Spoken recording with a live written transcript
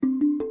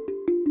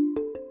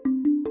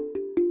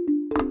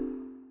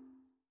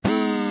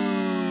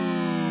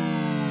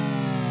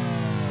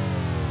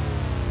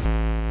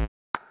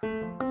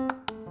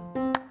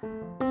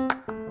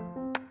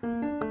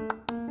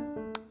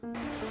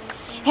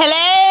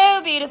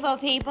Hello, beautiful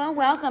people.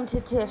 Welcome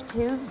to Tiff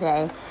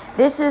Tuesday.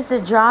 This is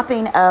the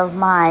dropping of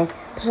my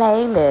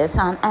playlist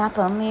on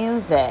Apple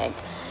Music.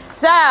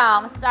 So,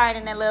 I'm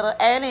starting a little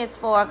early. It's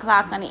 4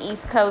 o'clock on the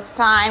East Coast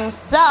time.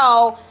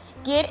 So,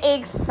 get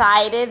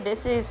excited.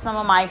 This is some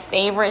of my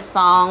favorite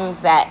songs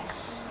that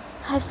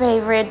I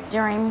favorite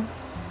during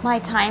my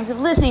times of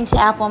listening to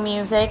Apple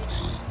Music.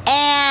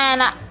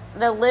 And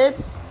the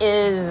list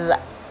is...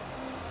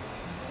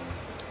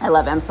 I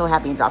love it. I'm so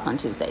happy it dropped on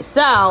Tuesday.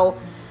 So...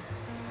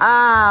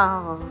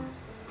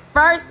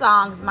 first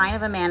song is Mind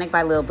of a Manic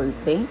by Lil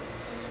Bootsy.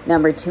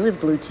 Number 2 is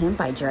Blue Tint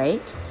by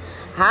Drake.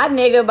 Hot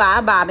Nigga by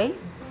Bobby.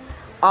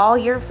 All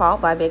Your Fault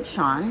by Big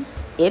Sean.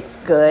 It's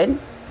Good,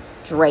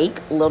 Drake,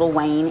 Lil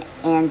Wayne,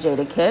 and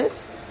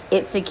Jadakiss.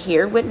 It's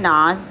Secured with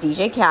Nas,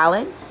 DJ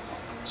Khaled.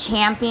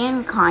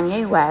 Champion,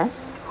 Kanye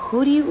West.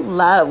 Who Do You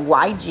Love,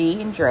 YG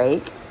and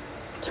Drake.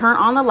 Turn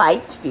on the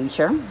Lights,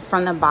 Future.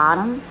 From the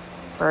Bottom,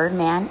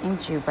 Birdman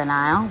and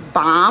Juvenile.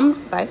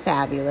 Bombs by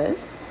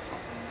Fabulous.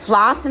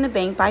 Floss in the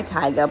Bank by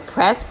Tyga,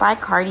 Pressed by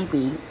Cardi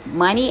B,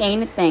 Money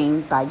Ain't a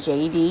Thing by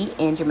JD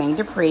and Jermaine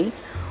Dupri,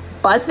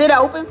 Bust It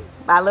Open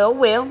by Lil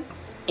Will,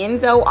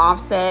 Enzo,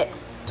 Offset,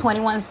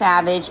 21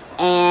 Savage,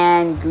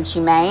 and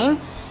Gucci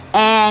Mane,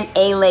 and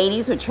A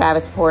Ladies with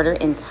Travis Porter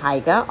and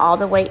Tyga, All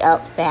the Way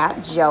Up,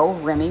 Fat Joe,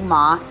 Remy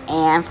Ma,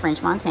 and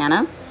French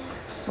Montana,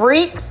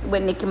 Freaks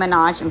with Nicki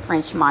Minaj and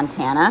French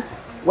Montana,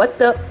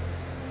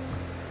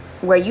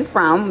 Where You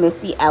From,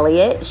 Missy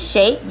Elliott,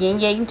 Shake, Yin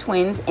Yang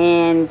Twins,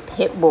 and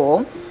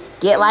Pitbull.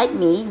 Get Like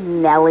Me,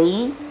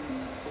 Nelly,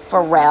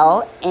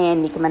 Pharrell,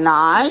 and Nicki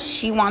Minaj.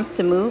 She Wants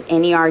to Move,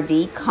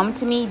 NERD. Come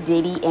to Me,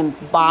 Diddy, and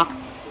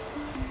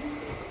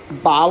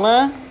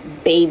Bala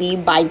Baby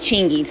by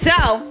Chingy.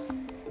 So,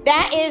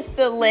 that is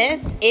the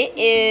list. It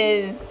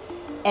is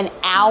an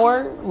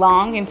hour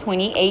long and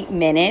 28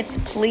 minutes.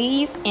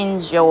 Please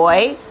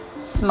enjoy,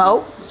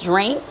 smoke,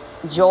 drink,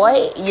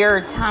 enjoy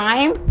your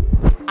time.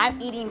 I'm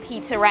eating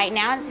pizza right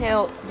now.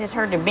 Just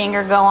heard the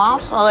binger go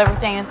off, so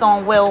everything is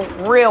going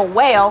real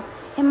well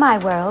in my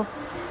world.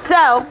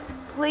 So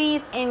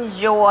please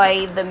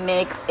enjoy the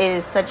mix. It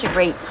is such a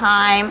great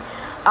time.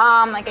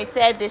 Like I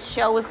said, this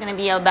show is going to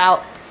be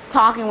about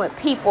talking with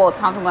people,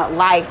 talking about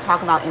life,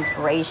 talking about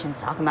inspirations,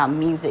 talking about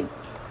music,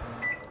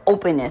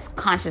 openness,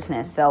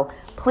 consciousness. So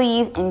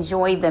please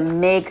enjoy the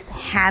mix.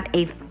 Have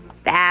a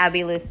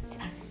fabulous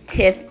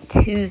Tiff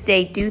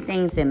Tuesday. Do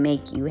things that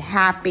make you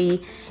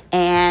happy.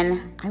 And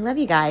I love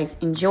you guys.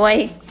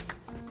 Enjoy.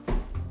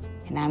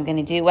 And I'm going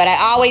to do what I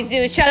always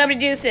do. Shut up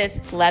and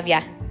deuces. Love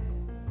ya.